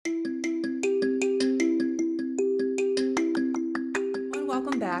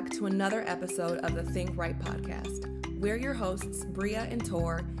back to another episode of the Think Right podcast. We're your hosts, Bria and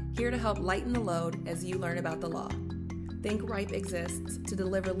Tor, here to help lighten the load as you learn about the law. Think Right exists to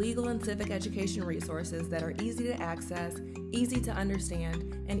deliver legal and civic education resources that are easy to access, easy to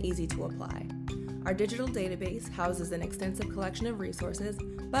understand, and easy to apply. Our digital database houses an extensive collection of resources,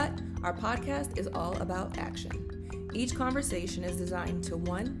 but our podcast is all about action. Each conversation is designed to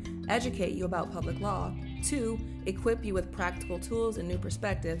 1, educate you about public law, 2, equip you with practical tools and new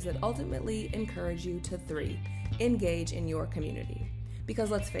perspectives that ultimately encourage you to 3, engage in your community.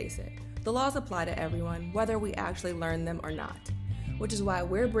 Because let's face it, the laws apply to everyone, whether we actually learn them or not, which is why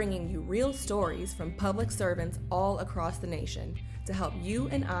we're bringing you real stories from public servants all across the nation to help you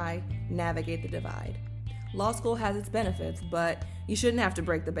and I navigate the divide. Law school has its benefits, but you shouldn't have to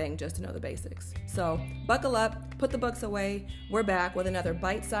break the bank just to know the basics. So buckle up, put the books away. We're back with another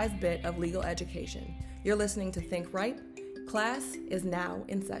bite-sized bit of legal education. You're listening to Think Right. Class is now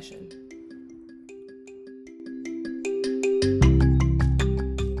in session.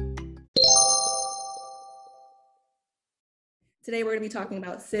 Today we're going to be talking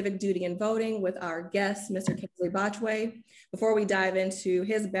about civic duty and voting with our guest, Mr. Kingsley Botchway. Before we dive into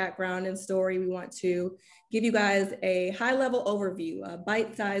his background and story, we want to give you guys a high-level overview, a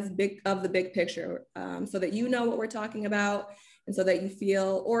bite-sized of the big picture, so that you know what we're talking about and so that you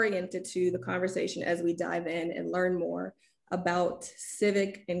feel oriented to the conversation as we dive in and learn more about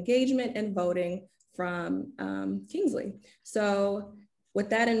civic engagement and voting from Kingsley. So with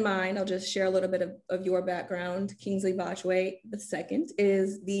that in mind, I'll just share a little bit of your background. Kingsley Botchway II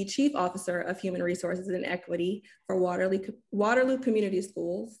is the Chief Officer of Human Resources and Equity for Waterloo Community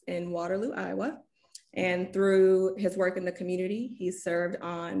Schools in Waterloo, Iowa. And through his work in the community, he's served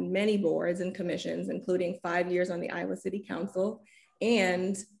on many boards and commissions, including 5 years on the Iowa City Council,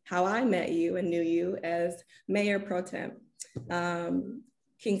 and how I met you and knew you as Mayor Pro Tem.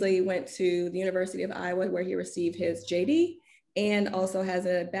 Kingsley went to the University of Iowa, where he received his JD, and also has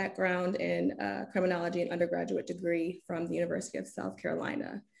a background in criminology and undergraduate degree from the University of South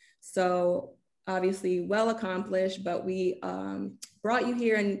Carolina. So obviously well accomplished, but we brought you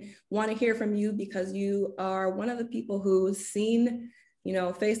here and want to hear from you because you are one of the people who's seen,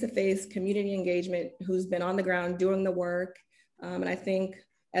 face-to-face community engagement, who's been on the ground doing the work. And I think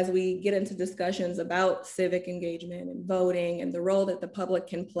as we get into discussions about civic engagement and voting and the role that the public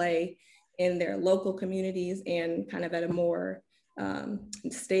can play in their local communities and kind of at a more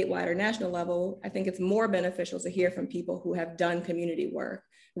statewide or national level, I think it's more beneficial to hear from people who have done community work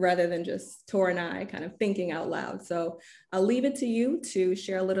rather than just Tor and I kind of thinking out loud. So I'll leave it to you to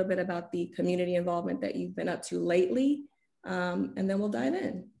share a little bit about the community involvement that you've been up to lately, and then we'll dive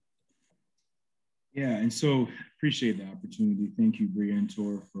in. Yeah, and so appreciate the opportunity. Thank you, Bria and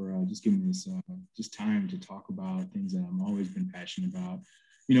Tor, for just giving me this just time to talk about things that I've always been passionate about.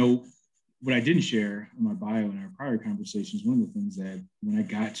 What I didn't share in my bio in our prior conversations, one of the things that when I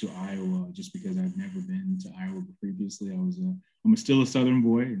got to Iowa, just because I've never been to Iowa previously, I'm still a Southern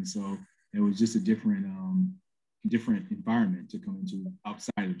boy, and so it was just a different environment to come into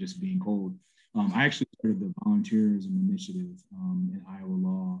outside of just being cold. I actually started the volunteerism initiative in Iowa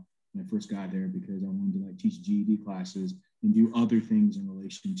law when I first got there because I wanted to teach GED classes and do other things in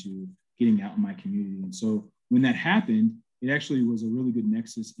relation to getting out in my community. And so when that happened, it actually was a really good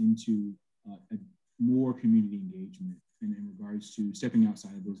nexus into a more community engagement in regards to stepping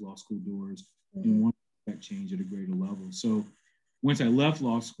outside of those law school doors and wanting that change at a greater level. So once I left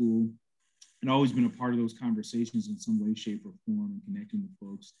law school, I'd always been a part of those conversations in some way, shape, or form and connecting with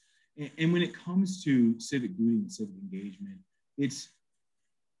folks. And when it comes to civic duty and civic engagement, it's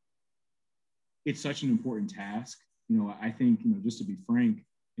such an important task. I think, just to be frank,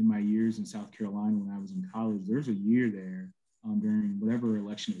 in my years in South Carolina when I was in college, there was a year there during whatever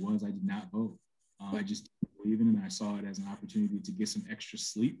election it was, I did not vote. I just didn't believe in it, and I saw it as an opportunity to get some extra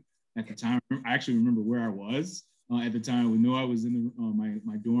sleep. At the time, I actually remember where I was at the time. I know I was in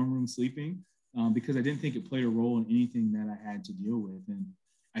my dorm room sleeping because I didn't think it played a role in anything that I had to deal with. And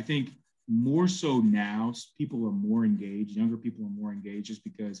I think more so now, people are more engaged, younger people are more engaged just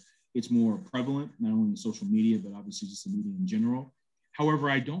because it's more prevalent, not only in social media, but obviously just the media in general. However,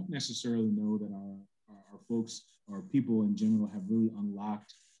 I don't necessarily know that our folks or people in general have really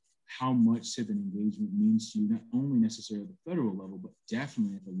unlocked how much civic engagement means to you, not only necessarily at the federal level, but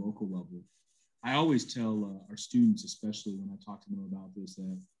definitely at the local level. I always tell our students, especially when I talk to them about this,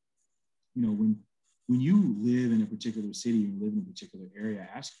 that, when you live in a particular city and live in a particular area,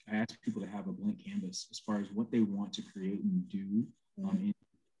 I ask people to have a blank canvas as far as what they want to create and do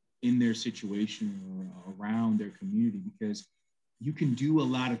in their situation or around their community, because you can do a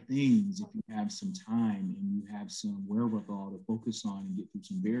lot of things if you have some time and you have some wherewithal to focus on and get through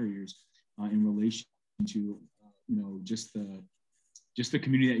some barriers in relation to, just the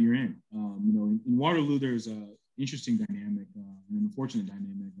community that you're in. In Waterloo, there's a interesting dynamic, an unfortunate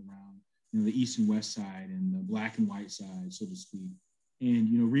dynamic around, the east and west side and the black and white side, so to speak.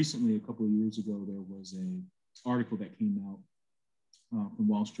 And, recently, a couple of years ago, there was a article that came out from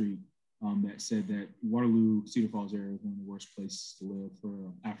Wall Street that said that Waterloo, Cedar Falls area is one of the worst places to live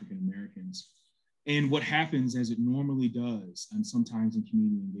for African Americans. And what happens, as it normally does, and sometimes in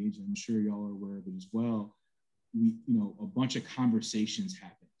community engagement, I'm sure y'all are aware of it as well, a bunch of conversations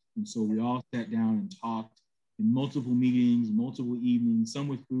happened. And so we all sat down and talked in multiple meetings, multiple evenings, some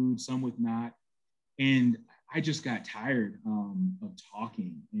with food, some with not. And I just got tired of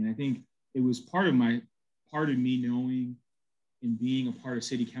talking. And I think it was part of me knowing and being a part of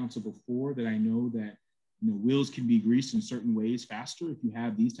city council before that I know that, wheels can be greased in certain ways faster if you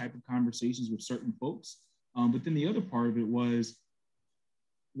have these type of conversations with certain folks. But then the other part of it was,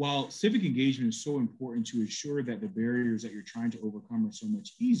 while civic engagement is so important to ensure that the barriers that you're trying to overcome are so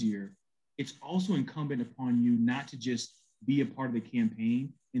much easier, it's also incumbent upon you not to just be a part of the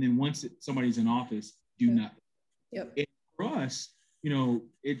campaign and then once somebody's in office, do nothing. Yep. And for us,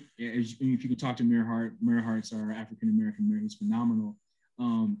 if you can talk to Mayor Hart, Mayor Hart's our African-American mayor, he's phenomenal.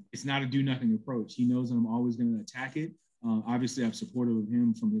 It's not a do nothing approach. He knows that I'm always going to attack it. Obviously, I'm supportive of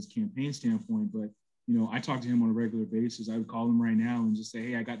him from his campaign standpoint, but I talk to him on a regular basis. I would call him right now and just say,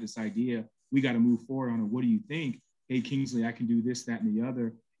 hey, I got this idea. We got to move forward on it. What do you think? Hey, Kingsley, I can do this, that, and the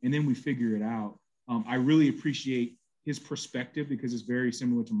other. And then we figure it out. I really appreciate his perspective because it's very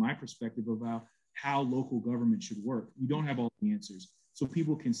similar to my perspective about how local government should work. You don't have all the answers. So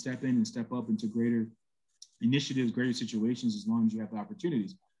people can step in and step up into greater initiatives, greater situations, as long as you have the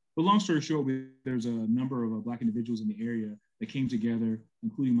opportunities. But long story short, there's a number of Black individuals in the area that came together,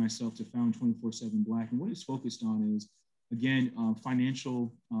 including myself, to found 24/7 Black. And what it's focused on is, again,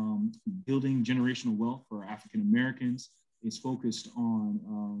 financial building generational wealth for African Americans. It's focused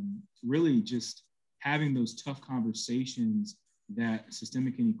on really just having those tough conversations that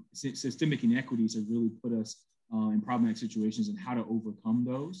systemic inequities have really put us in problematic situations and how to overcome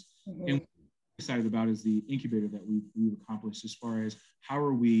those. Mm-hmm. And what I'm excited about is the incubator that we've accomplished as far as how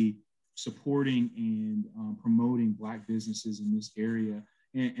are we supporting and promoting Black businesses in this area.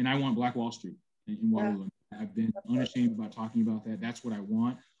 And I want Black Wall Street in Waterloo. Yeah. I've been unashamed about talking about that. That's what I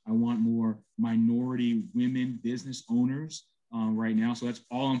want. I want more minority women business owners right now. So that's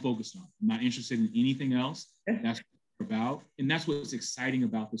all I'm focused on. I'm not interested in anything else. That's what it's about. And that's what's exciting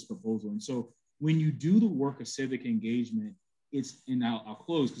about this proposal. And so when you do the work of civic engagement, and I'll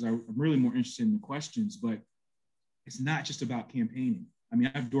close because I'm really more interested in the questions, but it's not just about campaigning. I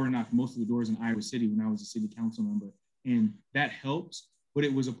mean, I've door knocked most of the doors in Iowa City when I was a city council member, and that helps, but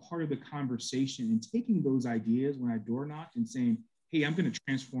it was a part of the conversation and taking those ideas when I door knocked and saying, hey, I'm going to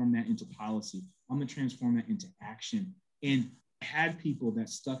transform that into policy. I'm going to transform that into action. And I had people that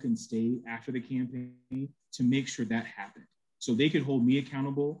stuck and stayed after the campaign to make sure that happened. So they could hold me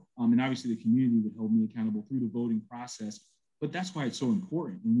accountable. And obviously the community would hold me accountable through the voting process. But that's why it's so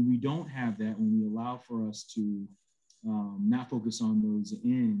important. And when we don't have that, when we allow for us to not focus on those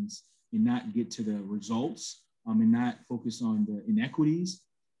ends and not get to the results and not focus on the inequities,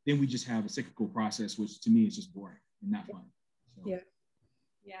 then we just have a cyclical process, which to me is just boring and not fun. So.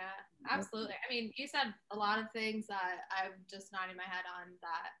 Yeah, absolutely. I mean, you said a lot of things that I'm just nodding my head on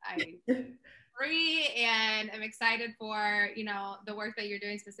that I agree and I'm excited for, the work that you're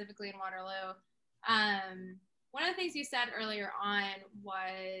doing specifically in Waterloo. One of the things you said earlier on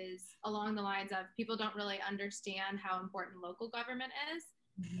was along the lines of people don't really understand how important local government is.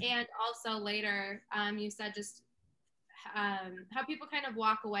 Mm-hmm. And also later, you said just how people kind of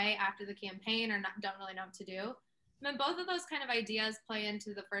walk away after the campaign or don't really know what to do. And then both of those kind of ideas play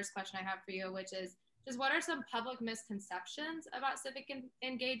into the first question I have for you, which is just what are some public misconceptions about civic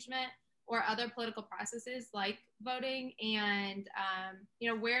engagement or other political processes like voting, and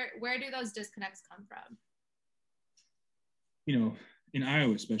where do those disconnects come from? In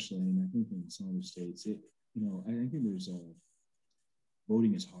Iowa especially, and I think in some other states, I think there's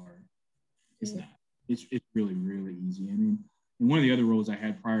voting is hard. It's not. It's really, really easy. I mean, and one of the other roles I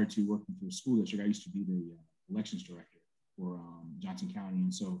had prior to working for a school district, I used to be the elections director for Johnson County.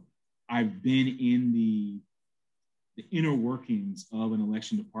 And so I've been in the inner workings of an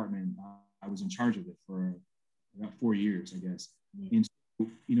election department. I was in charge of it for about 4 years, I guess. Mm-hmm. And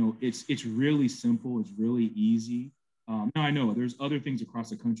so, it's really simple. It's really easy. Now I know there's other things across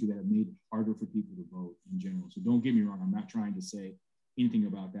the country that have made it harder for people to vote in general. So don't get me wrong. I'm not trying to say anything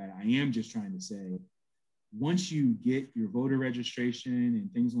about that. I am just trying to say once you get your voter registration and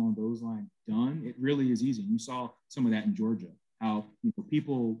things along those lines done, it really is easy. You saw some of that in Georgia, how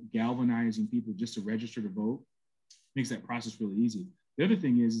people galvanizing people just to register to vote makes that process really easy. The other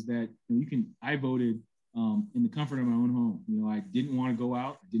thing is that I voted in the comfort of my own home. I didn't want to go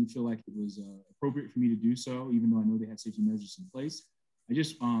out. I didn't feel like it was appropriate for me to do so, even though I know they had safety measures in place. I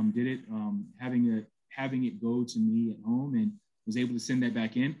just did it, having it go to me at home, and was able to send that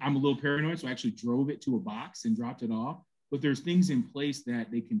back in. I'm a little paranoid, so I actually drove it to a box and dropped it off. But there's things in place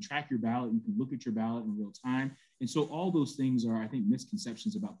that they can track your ballot. You can look at your ballot in real time. And so all those things are, I think,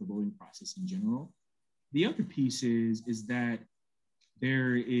 misconceptions about the voting process in general. The other piece is that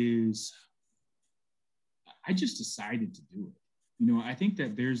I just decided to do it. I think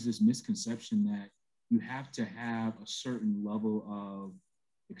that there's this misconception that you have to have a certain level of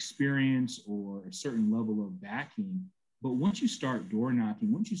experience or a certain level of backing. But once you start door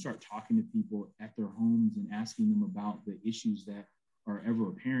knocking, once you start talking to people at their homes and asking them about the issues that are ever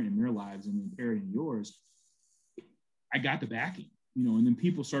apparent in their lives and apparent in yours, I got the backing. And then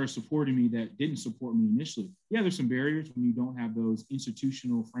people started supporting me that didn't support me initially. Yeah, there's some barriers when you don't have those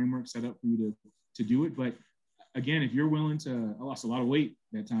institutional frameworks set up for you to do it. But again, if you're willing to, I lost a lot of weight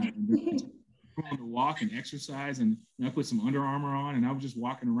that time. And willing to walk and exercise, and I put some Under Armour on, and I was just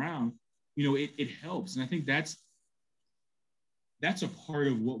walking around. It helps, and I think that's a part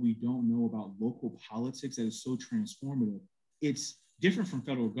of what we don't know about local politics that is so transformative. It's different from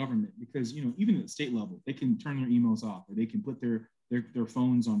federal government because even at the state level, they can turn their emails off, or they can put their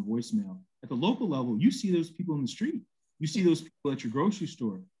phones on voicemail. At the local level, you see those people in the street. You see those people at your grocery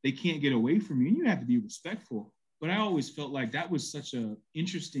store. They can't get away from you, and you have to be respectful. But I always felt like that was such an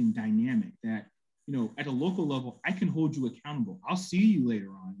interesting dynamic that, at a local level, I can hold you accountable. I'll see you later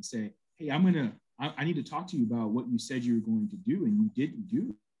on and say, hey, I need to talk to you about what you said you were going to do and you didn't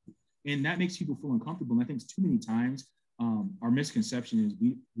do. And that makes people feel uncomfortable. And I think too many times our misconception is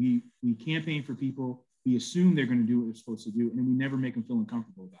we campaign for people, we assume they're going to do what they're supposed to do, and then we never make them feel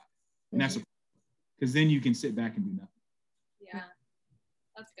uncomfortable about it. And that's because then you can sit back and do nothing. Yeah,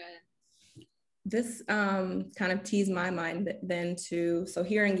 that's good. This kind of teased my mind then too. So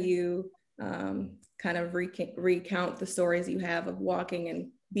hearing you kind of recount the stories you have of walking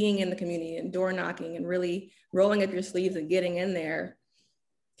and being in the community and door knocking and really rolling up your sleeves and getting in there.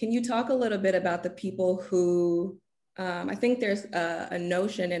 Can you talk a little bit about the people who, I think there's a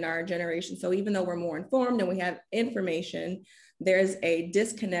notion in our generation. So even though we're more informed and we have information, there's a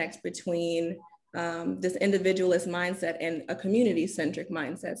disconnect between this individualist mindset and a community-centric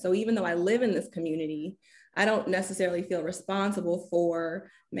mindset. So even though I live in this community, I don't necessarily feel responsible for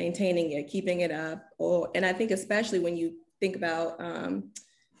maintaining it, keeping it up. And I think especially when you think about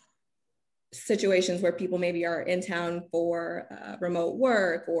situations where people maybe are in town for remote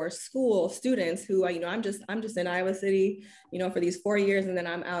work or school, students who, I'm just in Iowa City, for these 4 years and then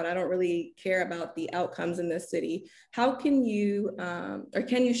I'm out. I don't really care about the outcomes in this city. How can you, or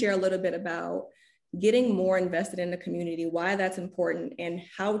can you share a little bit about getting more invested in the community, why that's important, and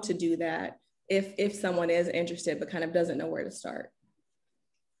how to do that if someone is interested but kind of doesn't know where to start?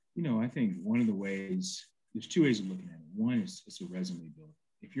 I think one of the ways, there's two ways of looking at it. One is it's a resume builder.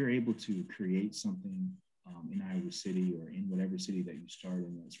 If you're able to create something in Iowa City or in whatever city that you start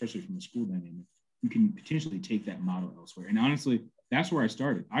in, especially from a school dynamic, you can potentially take that model elsewhere. And honestly, that's where I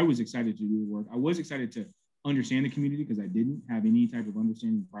started. I was excited to do the work. I was excited to understand the community because I didn't have any type of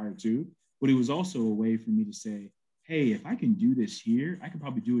understanding prior to, but it was also a way for me to say, hey, if I can do this here, I can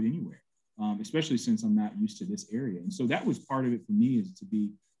probably do it anywhere, especially since I'm not used to this area. And so that was part of it for me, is to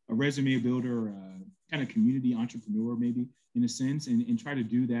be a resume builder, kind of community entrepreneur, maybe in a sense, and try to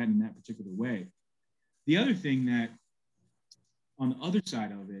do that in that particular way. The other thing that on the other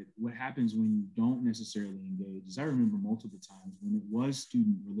side of it, what happens when you don't necessarily engage is I remember multiple times when it was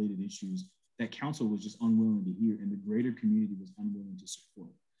student related issues that council was just unwilling to hear and the greater community was unwilling to support.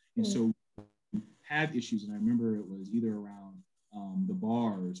 And so have issues. And I remember it was either around the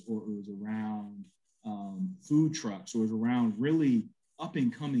bars, or it was around food trucks, or it was around really up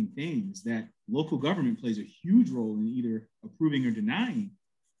and coming things that local government plays a huge role in either approving or denying.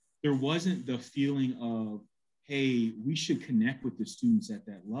 There wasn't the feeling of, hey, we should connect with the students at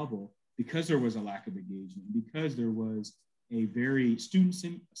that level, because there was a lack of engagement, because there was a very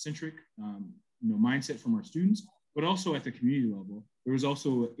student-centric mindset from our students, but also at the community level. There was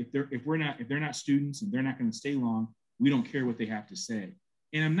also, if they're not students and they're not going to stay long, we don't care what they have to say.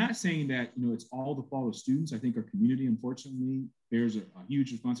 And I'm not saying that it's all the fault of students. I think our community, unfortunately, bears a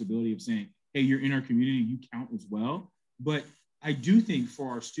huge responsibility of saying, hey, you're in our community, you count as well. But I do think for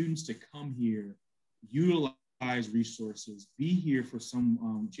our students to come here, utilize resources, be here for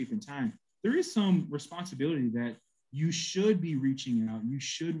some shape and time, there is some responsibility that you should be reaching out. You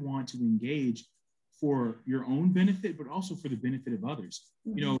should want to engage for your own benefit, but also for the benefit of others.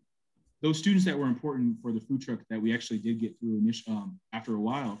 Mm-hmm. You know, those students that were important for the food truck that we actually did get through after a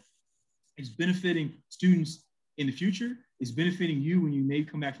while is benefiting students in the future, is benefiting you when you may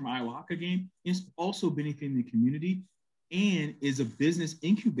come back from Iwaka game. It's also benefiting the community and is a business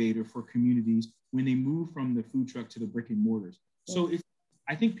incubator for communities when they move from the food truck to the brick and mortars. So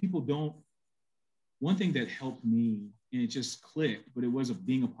I think people don't, one thing that helped me, and it just clicked, but it was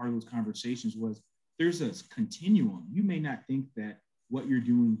being a part of those conversations, was there's a continuum. You may not think that what you're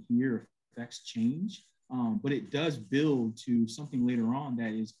doing here affects change, but it does build to something later on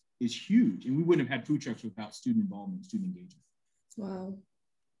that is huge. And we wouldn't have had food trucks without student involvement, student engagement. Wow.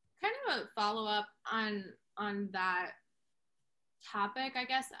 Kind of a follow-up on that topic, I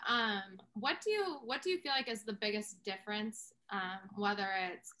guess. What do you feel like is the biggest difference, whether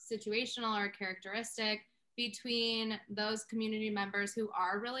it's situational or characteristic, between those community members who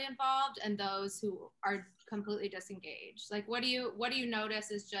are really involved and those who are completely disengaged? Like, what do you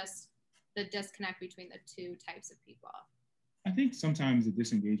notice is just the disconnect between the two types of people? I think sometimes the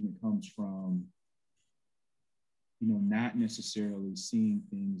disengagement comes from, not necessarily seeing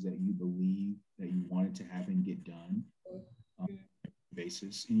things that you believe that you wanted to happen get done on a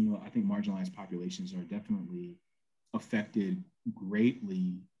basis. And, I think marginalized populations are definitely affected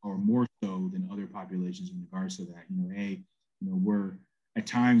greatly, or more so than other populations in regards to that. We're, at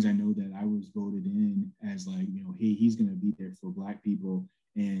times, I know that I was voted in as like, hey, he's going to be there for Black people.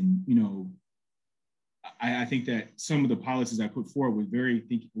 And, I think that some of the policies I put forward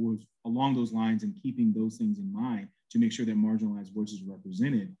was along those lines and keeping those things in mind to make sure that marginalized voices were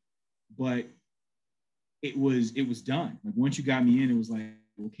represented. But it was done. Like, once you got me in, it was like,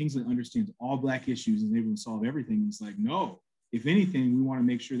 well, Kingsley understands all Black issues and able to solve everything. And it's like, no, if anything, we want to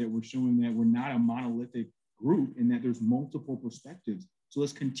make sure that we're showing that we're not a monolithic group and that there's multiple perspectives. So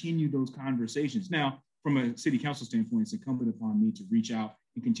let's continue those conversations. Now, from a city council standpoint, it's incumbent upon me to reach out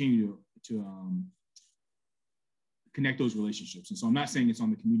and continue to connect those relationships. And so I'm not saying it's on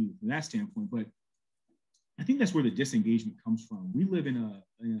the community from that standpoint, but I think that's where the disengagement comes from. We live in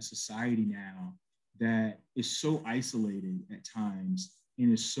a society now that is so isolated at times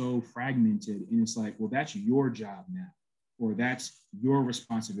and is so fragmented. And it's like, well, that's your job now, or that's your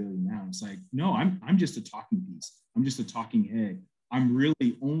responsibility now. It's like, no, I'm just a talking piece. I'm just a talking head. I'm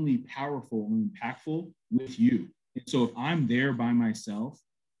really only powerful and impactful with you. And so if I'm there by myself,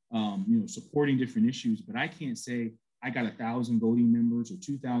 supporting different issues, but I can't say I got 1,000 voting members or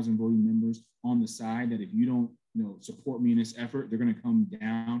 2,000 voting members on the side that if you don't, support me in this effort, they're going to come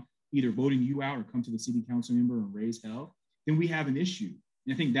down, either voting you out or come to the city council member and raise hell, then we have an issue.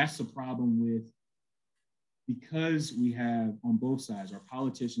 And I think that's the problem with, because we have on both sides our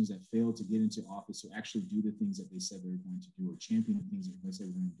politicians that fail to get into office or actually do the things that they said they were going to do or champion the things that they said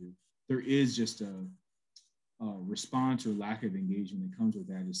they were going to do. There is just a response or lack of engagement that comes with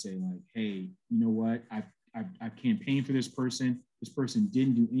that to say like, hey, you know what? I've campaigned for this person. This person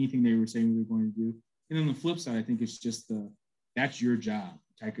didn't do anything they were saying they were going to do. And on the flip side, I think it's just that's your job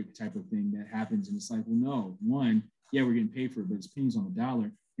type of thing that happens. And it's like, well, no, one, yeah, we're getting paid for it, but it's pennies on the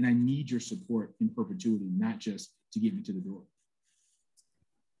dollar. And I need your support in perpetuity, not just to get me to the door.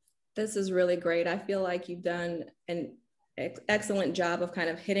 This is really great. I feel like you've done an excellent job of kind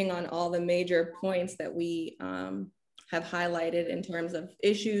of hitting on all the major points that we have highlighted in terms of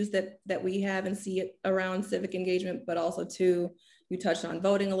issues that we have and see around civic engagement, but also too, you touched on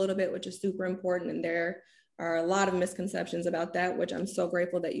voting a little bit, which is super important. And there are a lot of misconceptions about that, which I'm so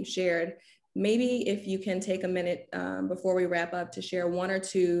grateful that you shared. Maybe if you can take a minute before we wrap up to share one or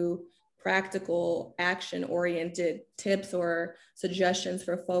two practical action-oriented tips or suggestions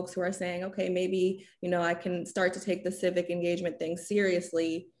for folks who are saying, okay, maybe, I can start to take the civic engagement thing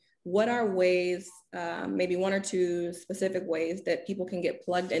seriously. What are ways, maybe one or two specific ways that people can get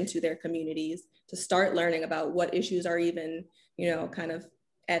plugged into their communities to start learning about what issues are even, kind of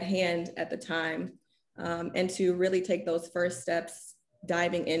at hand at the time, and to really take those first steps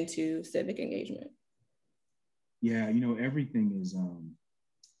diving into civic engagement? Yeah, everything is,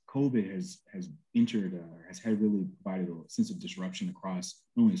 COVID has entered, has had really provided a sense of disruption across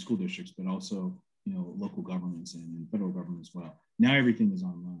not only school districts, but also, local governments and federal government as well. Now everything is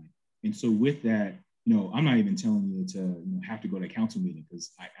online. And so with that, I'm not even telling you to have to go to a council meeting,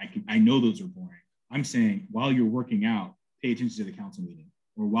 because I know those are boring. I'm saying while you're working out, pay attention to the council meeting,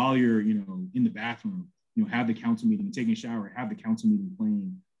 or while you're, in the bathroom, have the council meeting, taking a shower, have the council meeting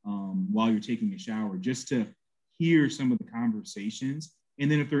playing while you're taking a shower, just to hear some of the conversations. And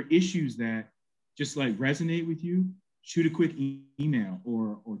then if there are issues that just like resonate with you, shoot a quick email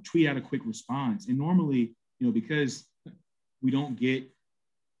or tweet out a quick response. And normally, because we don't get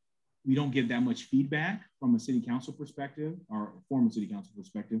that much feedback from a city council perspective or a former city council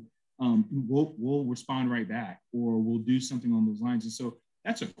perspective, we'll respond right back, or we'll do something on those lines. And so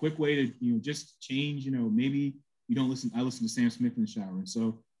that's a quick way to, just change, maybe you don't listen. I listen to Sam Smith in the shower. And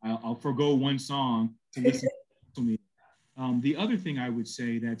so I'll forgo one song to listen to me. The other thing I would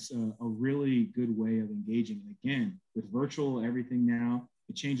say that's a really good way of engaging, and again, with virtual everything now,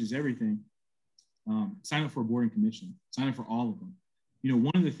 it changes everything. Sign up for a board and commission, sign up for all of them.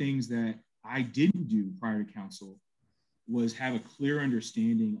 One of the things that I didn't do prior to council was have a clear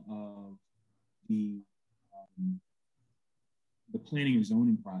understanding of the planning and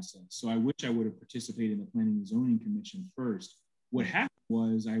zoning process. So I wish I would have participated in the planning and zoning commission first. What happened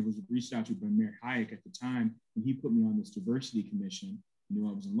was I was reached out to by Mayor Hayek at the time, and he put me on this diversity commission.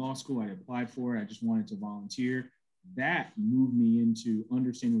 I was in law school, I applied for it, I just wanted to volunteer. That moved me into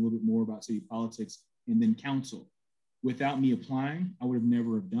understanding a little bit more about city politics and then council. Without me applying, I would have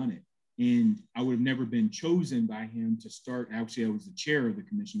never have done it. And I would have never been chosen by him to start. Actually, I was the chair of the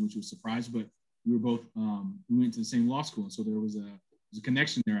commission, which was a surprise, but we were both, we went to the same law school. And so there was a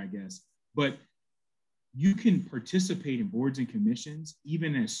connection there, I guess. But you can participate in boards and commissions,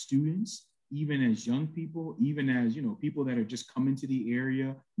 even as students, even as young people, even as, people that are just coming to the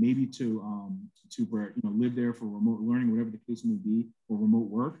area, maybe to live there for remote learning, whatever the case may be, or remote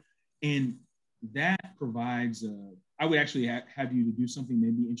work. And that provides, I would actually have you to do something that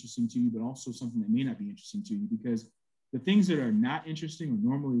may be interesting to you, but also something that may not be interesting to you, because the things that are not interesting are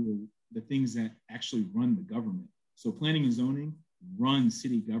normally the things that actually run the government. So planning and zoning runs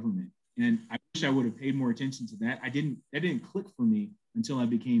city government. And I wish I would have paid more attention to that. That didn't click for me until I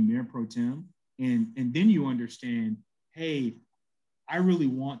became mayor pro tem. And then you understand, hey, I really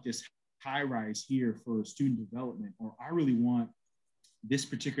want this high rise here for student development, or I really want this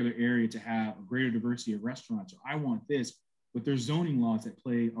particular area to have a greater diversity of restaurants, or I want this, but there's zoning laws that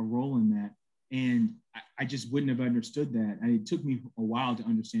play a role in that. And I just wouldn't have understood that. And it took me a while to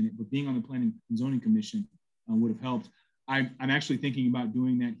understand it, but being on the Planning and Zoning Commission would have helped. I'm actually thinking about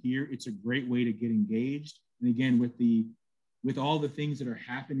doing that here. It's a great way to get engaged. And again, with all the things that are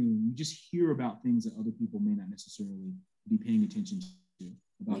happening, you just hear about things that other people may not necessarily be paying attention to,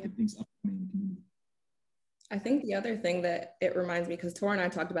 about the things upcoming in the community. I think the other thing that it reminds me, because Tor and I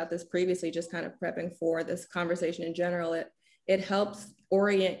talked about this previously, just kind of prepping for this conversation in general, it helps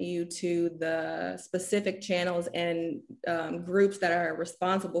orient you to the specific channels and groups that are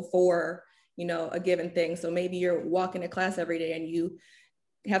responsible for, a given thing. So maybe you're walking to class every day and you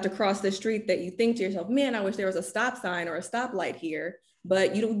have to cross the street that you think to yourself, man, I wish there was a stop sign or a stoplight here,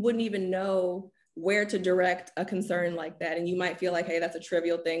 but you wouldn't even know where to direct a concern like that. And you might feel like, hey, that's a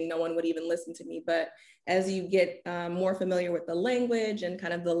trivial thing, no one would even listen to me. But as you get more familiar with the language and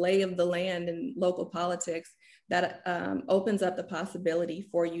kind of the lay of the land and local politics, that opens up the possibility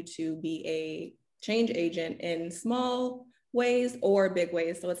for you to be a change agent in small ways or big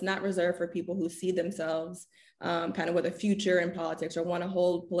ways. So it's not reserved for people who see themselves kind of with a future in politics or want to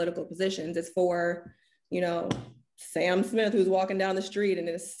hold political positions. It's for, Sam Smith, who's walking down the street and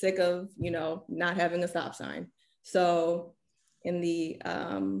is sick of, not having a stop sign. So in the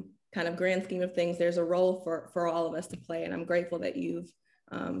kind of grand scheme of things, there's a role for all of us to play. And I'm grateful that you've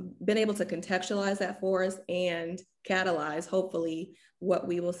been able to contextualize that for us and catalyze, hopefully, what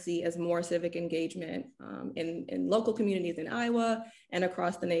we will see as more civic engagement in local communities in Iowa and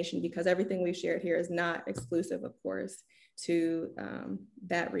across the nation, because everything we've shared here is not exclusive, of course, to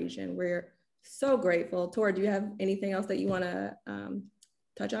that region. We're so grateful. Tor, do you have anything else that you want to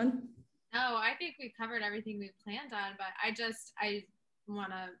touch on? No, I think we covered everything we planned on, but I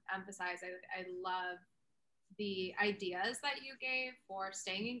want to emphasize, I love the ideas that you gave for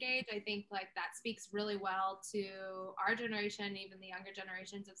staying engaged. I think that speaks really well to our generation, even the younger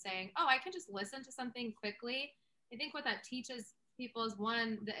generations, of saying, oh, I can just listen to something quickly. I think what that teaches people is,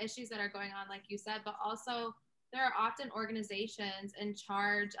 one, the issues that are going on, like you said, but also there are often organizations in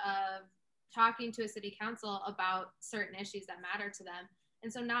charge of talking to a city council about certain issues that matter to them.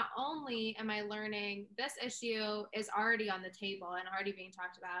 And so not only am I learning this issue is already on the table and already being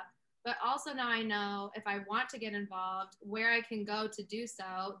talked about, but also now I know if I want to get involved, where I can go to do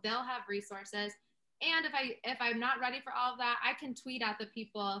so. They'll have resources. And if I'm not ready for all of that, I can tweet at the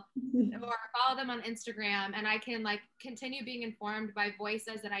people or follow them on Instagram, and I can continue being informed by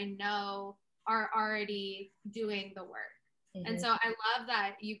voices that I know are already doing the work. Mm-hmm. And so I love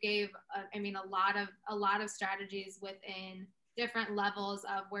that you gave, a lot of strategies within different levels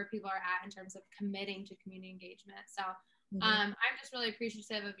of where people are at in terms of committing to community engagement. So I'm just really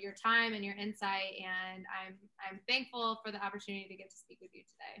appreciative of your time and your insight, and I'm thankful for the opportunity to get to speak with you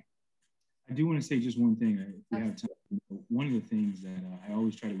today. I do want to say just one thing. If we have time, one of the things that I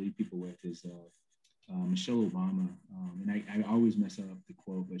always try to leave people with is Michelle Obama. And I always mess up the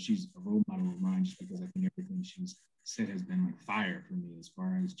quote, but she's a role model of mine just because I think everything she's said has been like fire for me as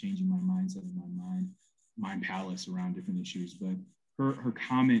far as changing my mindset and my mind palace around different issues. But her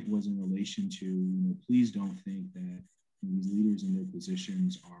comment was in relation to, please don't think that these leaders in their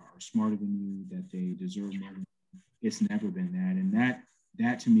positions are smarter than you, that they deserve more than you. It's never been that. And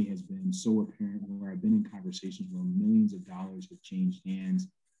that to me has been so apparent where I've been in conversations where millions of dollars have changed hands.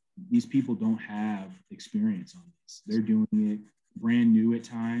 These people don't have experience on this. They're doing it brand new at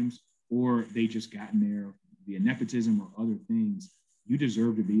times, or they just gotten there via nepotism or other things. You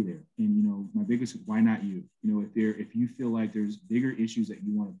deserve to be there. And, my biggest, why not you? If you feel like there's bigger issues that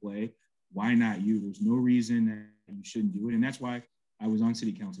you want to play, why not you? There's no reason that you shouldn't do it. And that's why I was on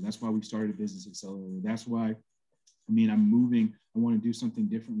city council. That's why we started a business accelerator. That's why, I'm moving. I want to do something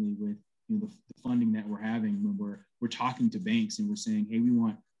differently with, the funding that we're having when we're talking to banks and we're saying, hey, we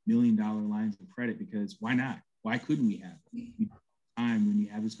want $1 million lines of credit, because why not? Why couldn't we have it? Time when you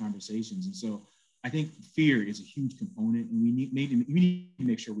have these conversations. And so I think fear is a huge component, and we need to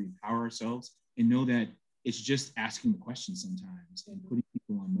make sure we empower ourselves and know that it's just asking the question sometimes and putting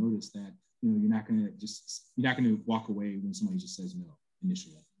people on notice that, you're not going to walk away when somebody just says no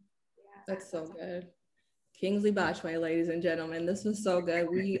initially. That's so good. Kingsley Botchway, ladies and gentlemen, this was so good.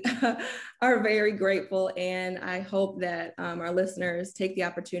 We are very grateful, and I hope that our listeners take the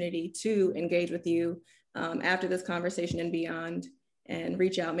opportunity to engage with you after this conversation and beyond, and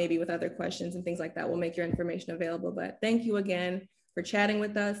reach out maybe with other questions and things like that. We'll make your information available. But thank you again for chatting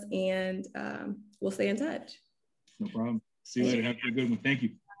with us, and we'll stay in touch. No problem. See you later. Have a good one. Thank you.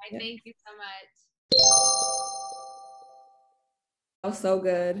 All right, thank you so much. So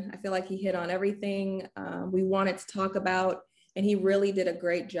good. I feel like he hit on everything we wanted to talk about, and he really did a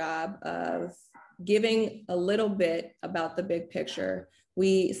great job of giving a little bit about the big picture.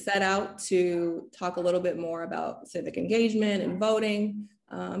 We set out to talk a little bit more about civic engagement and voting,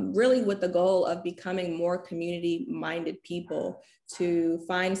 really with the goal of becoming more community-minded people, to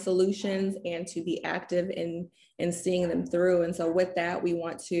find solutions and to be active in seeing them through. And so with that, we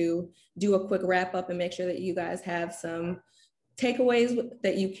want to do a quick wrap up and make sure that you guys have some takeaways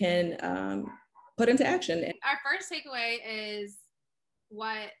that you can put into action. Our first takeaway is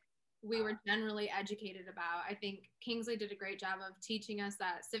what we were generally educated about. I think Kingsley did a great job of teaching us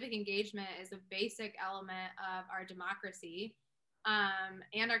that civic engagement is a basic element of our democracy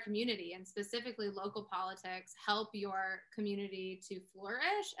and our community, and specifically local politics help your community to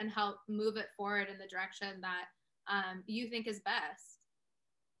flourish and help move it forward in the direction that you think is best.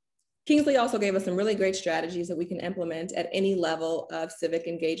 Kingsley also gave us some really great strategies that we can implement at any level of civic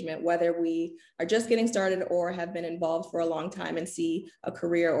engagement, whether we are just getting started or have been involved for a long time and see a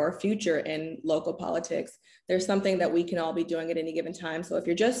career or a future in local politics. There's something that we can all be doing at any given time. So if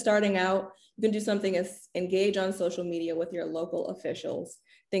you're just starting out, you can do something as engage on social media with your local officials.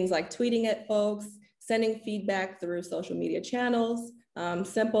 Things like tweeting at folks, sending feedback through social media channels,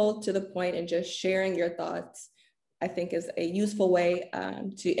 simple, to the point, and just sharing your thoughts, I think is a useful way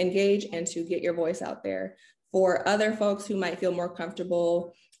to engage and to get your voice out there. For other folks who might feel more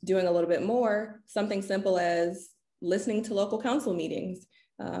comfortable doing a little bit more, something simple as listening to local council meetings,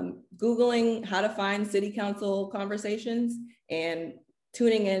 Googling how to find city council conversations and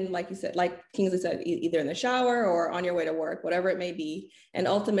tuning in, like you said, like Kingsley said, either in the shower or on your way to work, whatever it may be. And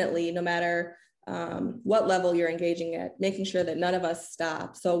ultimately, no matter what level you're engaging at, making sure that none of us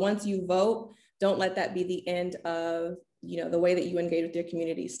stop. So once you vote, don't let that be the end of the way that you engage with your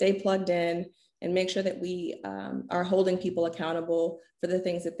community. Stay plugged in and make sure that we are holding people accountable for the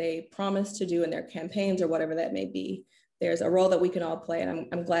things that they promise to do in their campaigns or whatever that may be. There's a role that we can all play, and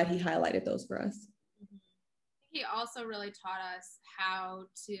I'm glad he highlighted those for us. He also really taught us how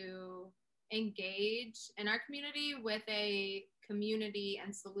to engage in our community with a community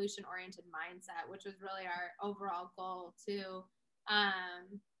and solution-oriented mindset, which was really our overall goal too.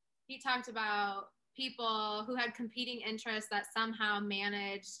 He talked about people who had competing interests that somehow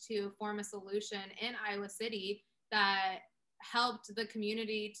managed to form a solution in Iowa City that helped the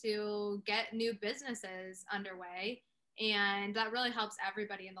community to get new businesses underway. And that really helps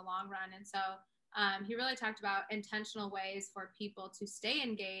everybody in the long run. And so he really talked about intentional ways for people to stay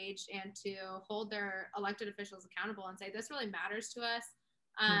engaged and to hold their elected officials accountable and say, this really matters to us.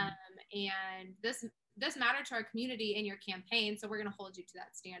 And this mattered to our community in your campaign, so we're going to hold you to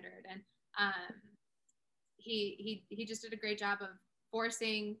that standard. And he just did a great job of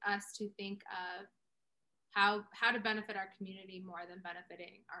forcing us to think of how to benefit our community more than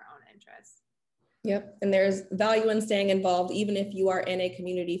benefiting our own interests. Yep. And there's value in staying involved, even if you are in a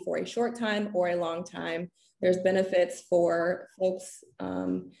community for a short time or a long time. There's benefits for folks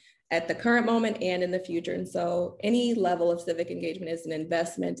at the current moment and in the future. And so any level of civic engagement is an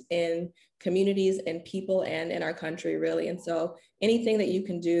investment in communities and people and in our country, really. And so anything that you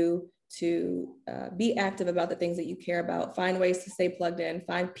can do to be active about the things that you care about, find ways to stay plugged in,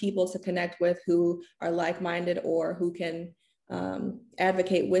 find people to connect with who are like-minded or who can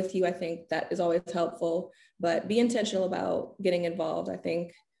advocate with you. I think that is always helpful, but be intentional about getting involved. I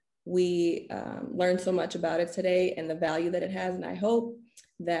think we learned so much about it today and the value that it has. And I hope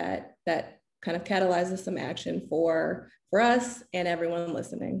that that kind of catalyzes some action for us and everyone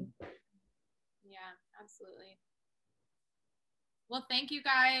listening. Yeah, absolutely. Well, thank you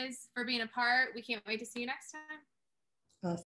guys for being a part. We can't wait to see you next time. Awesome.